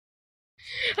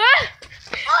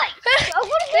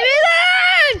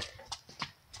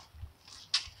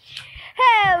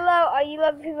Hello, all you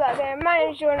lovely people out there. My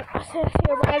name is Jordan. I'm your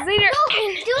leader.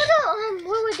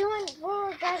 What we're doing, what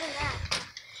we're driving at.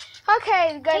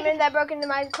 Okay, the gunman that broke into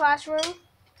my classroom. Okay,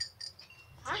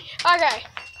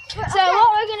 so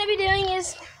what we're going to be doing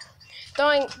is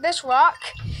throwing this rock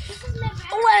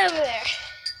way over there.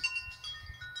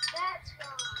 That's why.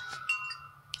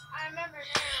 I remember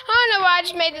now. I don't know why I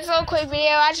just made this little quick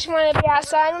video. I just wanted to be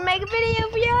outside and make a video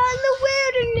for y'all in the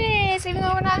wilderness, even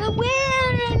though we're not in the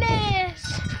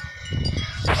wilderness.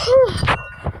 Whew.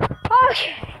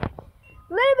 Okay.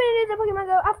 Little bit of news at Pokemon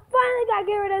Go. I finally got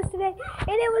Gyarados today,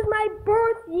 and it was my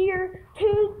birth year,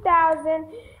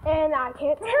 2000, and I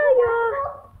can't tell y'all.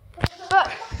 But,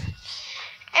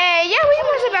 yeah, we can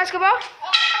play some basketball.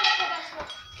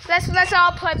 Let's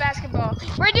all play basketball.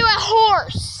 We're doing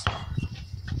horse. So,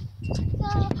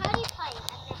 how do you play it?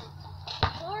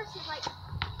 Horse is like,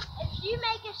 if you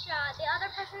make a shot, the other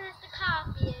person has to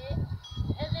copy it,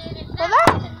 and then if that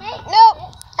person makes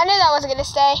Nope. I knew that wasn't going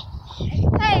to stay.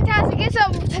 Hey, Tyson, get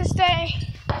something to stay.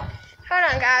 Hold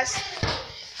on, guys.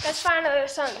 Let's find another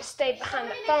something to stay behind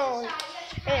the phone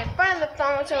and in front of the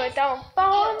phone so it don't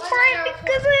fall and break,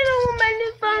 because I don't want my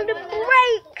new phone to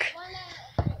break.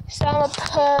 So I'm going to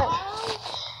put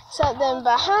something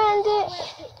behind it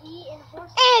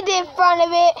and in front of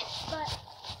it. But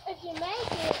if you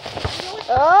make it,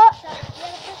 Oh.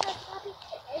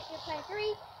 if you're playing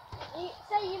three,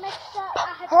 say you make a shot, I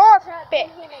have Perfect. to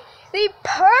shot, The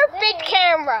perfect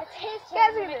camera. it's his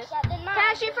Guys, turn look to at make this. a shot, then mine. Can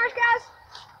I shoot first, guys?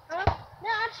 Huh? No,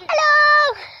 I'm shooting.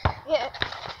 Hello. Yeah.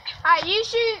 Alright, you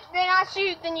shoot, then I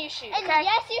shoot, then you shoot. And Okay.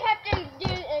 yes, you have to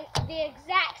do the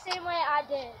exact same way I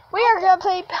did. We are gonna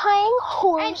play playing And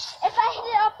horse. if I hit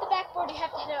it off the backboard, you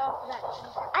have to hit it off the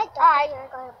backboard. I thought Alright. you were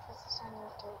going to put this on your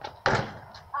tape.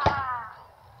 Ah.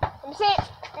 Let me see it.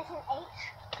 That's an H?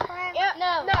 Yep.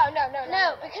 No. No,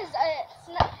 because it's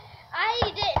not, I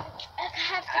didn't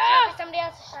have to copy somebody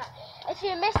else's shot. If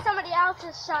you miss somebody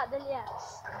else's shot, then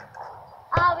yes.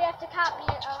 We have to copy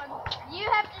it on. You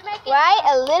have to make it. Right,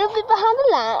 a little bit behind the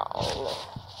line.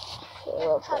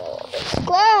 We'll put it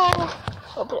close.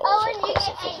 We'll put it Owen, you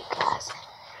closer get for you 8. guys.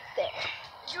 There.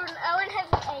 Jordan, Owen has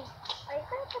an 8. Are you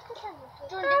going to put this on your tape?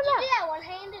 Jordan, No, did you no. do that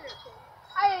one-handed or two?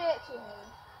 I did it too.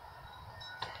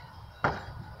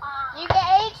 You get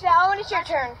H, now Owen, it's your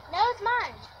turn. No, it's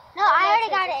mine. No, I already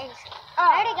got an H. Oh. I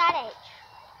already got H.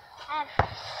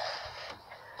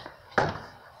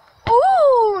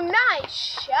 Ooh, nice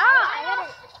shot. I got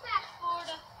it.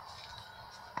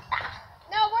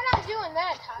 No, we're not doing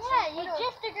that, Tasha. Yeah, you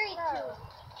just agreed to it.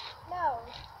 No.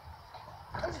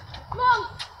 Mom,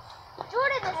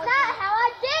 Jordan, that's not how I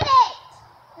did it.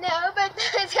 No, but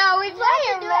that's how we play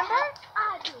it, remember?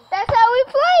 I do. That's how we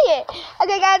play it.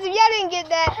 Okay, guys, if y'all didn't get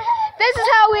that, this is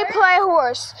how we play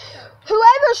horse.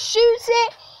 Whoever shoots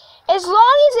it, as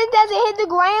long as it doesn't hit the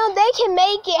ground, they can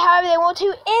make it however they want to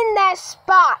in that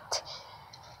spot.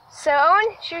 So,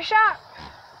 Owen, it's your shot.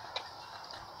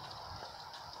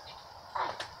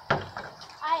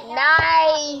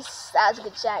 Nice. That was a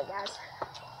good shot, guys.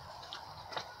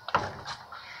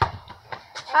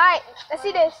 Alright, let's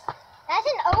see this. That's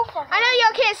an O for her. I know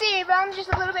y'all can't see me, but I'm just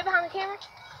a little bit behind the camera.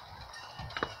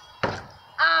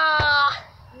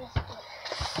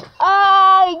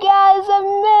 Guys, I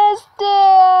missed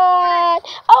it.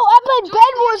 Oh, I played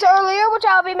Bed Wars earlier, which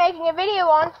I'll be making a video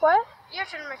on. What? Your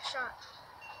turn to make a shot.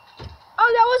 Oh,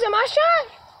 that wasn't my shot?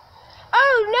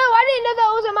 Oh, no, I didn't know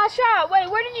that wasn't my shot.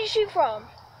 Wait, where did you shoot from?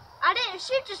 I didn't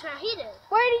shoot just now. He did.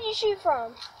 Where did you shoot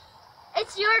from?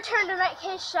 It's your turn to make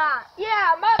his shot.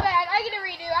 Yeah, my bad. I get a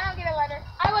redo. I don't get a letter.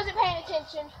 I wasn't paying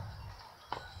attention.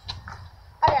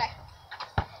 Okay.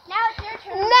 Now it's your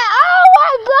turn. No, oh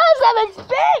my gosh, that was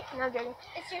big. No, I'm joking.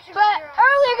 It's your turn. But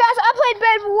earlier, guys, I played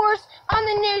Bed Wars on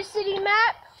the new city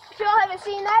map. If y'all haven't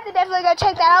seen that, then definitely go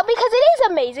check that out because it is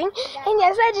amazing. And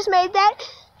yes, I just made that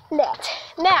net.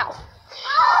 Now,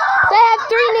 they have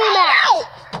 3 new maps.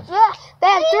 Yeah,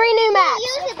 they have 3 new maps.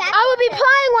 I will be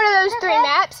playing one of those 3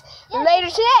 maps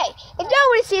later today. If y'all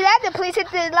want to see that, then please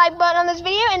hit the like button on this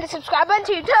video and the subscribe button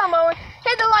too. Tell them, Owen.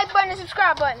 Hit the like button and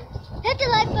subscribe button. Hit the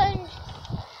like button.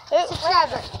 Subscribe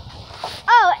button.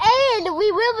 Oh, and we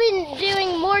will be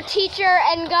doing more teacher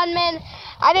and gunmen.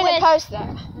 I didn't With- post that.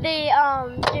 The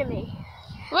Jimmy.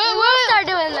 We'll start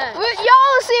doing that. Y'all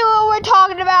will see what we're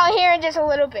talking about here in just a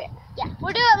little bit. Yeah,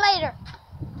 we'll do it later.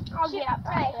 I'll get up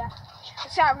right Right. there.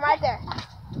 Shot him right there.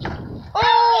 Oh,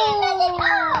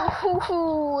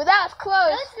 Oh, that was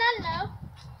close. that's not enough.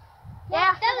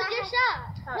 Yeah. That was your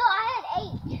shot. No, I had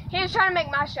 8. He was trying to make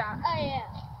my shot. Oh yeah.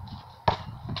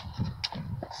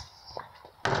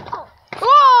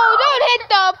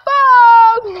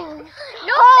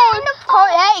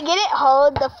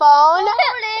 phone.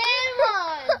 Hole in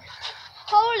one.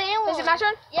 Hole in one. Is it my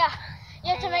turn? Yeah.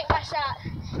 You have to make my shot.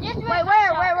 You have to make Wait, my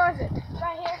shot. where was it?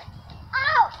 Right here.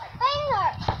 Ow! Finger!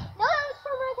 No, it's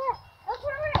from right there. That's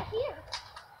from right here.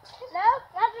 No,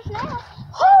 not just now.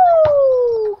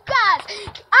 Whoo! Guys,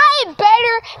 I'm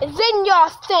better than y'all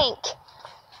think.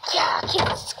 Yeah, kids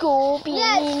at school being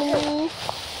mean to me.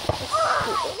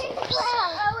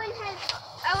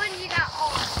 Owen, you got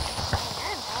all.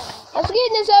 Let's get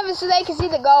in this oven so they can see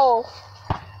the goal.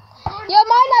 Y'all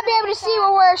might not be able to see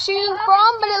where we're shooting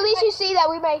from, but at least you see that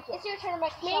we make it. It's your turn to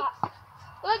make a shot.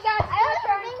 Look, guys, I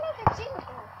don't think I can see the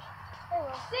goal.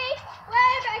 see?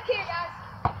 Way back here, guys.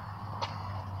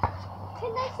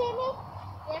 Can they see me?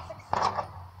 Yes, I can see.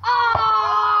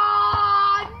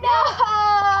 Oh, no!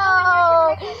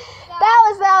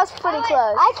 That was pretty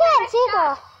close. I can't see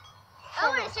the.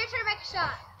 Owen, it's your turn to make a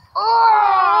shot.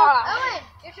 Oh! Owen,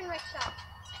 your turn to make a shot.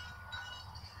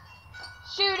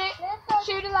 Shoot it.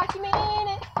 Shoot it like you mean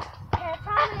it.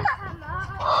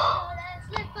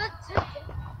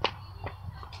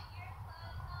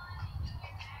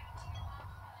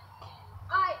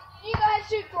 Alright, you go ahead and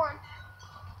shoot for him.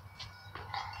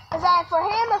 Is that for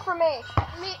him or for me?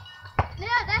 Me. No,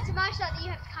 that's my shot that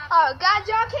you have to copy. Oh, God,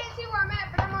 y'all can't see where I'm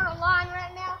at, but I'm on a line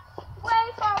right now.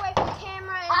 Way far away from the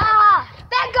camera. And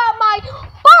that got my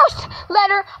first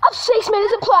letter of 6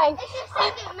 minutes of playing. It's your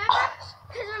second, remember?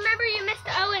 Because remember you missed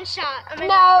the Owen shot.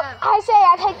 No, I say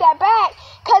I take that back,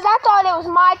 because I thought it was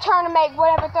my turn to make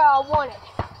whatever throw I wanted.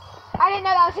 I didn't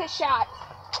know that was his shot.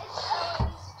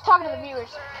 Talking to the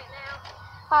viewers.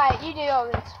 Alright, you do all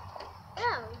this.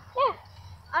 No. Yeah.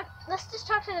 Let's just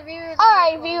talk to the viewers.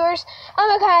 Alright, viewers. I'm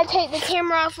going to kind of take the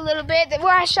camera off a little bit.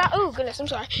 Where I shot, oh goodness, I'm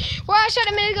sorry. Where I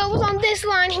shot a minute ago was on this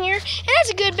line here. And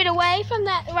that's a good bit away from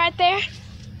that right there.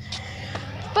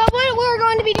 But what we're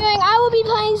going to be doing, I will be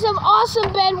playing some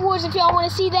awesome Bed Wars if y'all want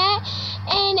to see that.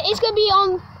 And it's going to be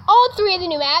on all 3 of the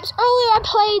new maps. Earlier I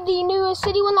played the newest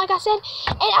city one, like I said,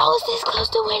 and I was this close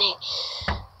to winning.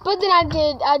 But then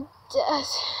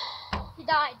He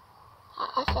died.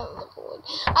 I fell in the void.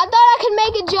 I thought I could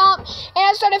make a jump, and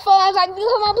I started falling. I was like,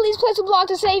 come on, please place a block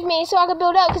to save me so I could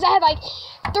build up, because I had like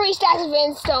 3 stacks of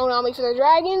endstone on me for the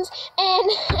dragons, and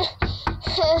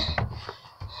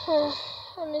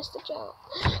I missed the jump.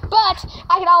 But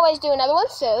I can always do another one,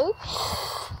 so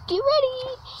get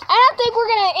ready. And I think we're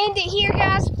going to end it here,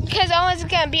 guys, because Owen's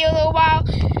going to be a little while.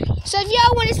 So if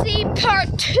y'all want to see part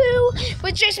 2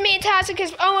 with just me and Tyson,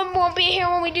 because Owen won't be here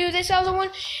when we do this other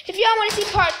one. If y'all want to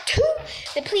see part 2,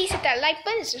 then please hit that like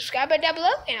button and subscribe button down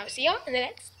below. And I'll see y'all in the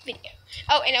next video.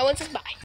 Oh, and Owen says bye.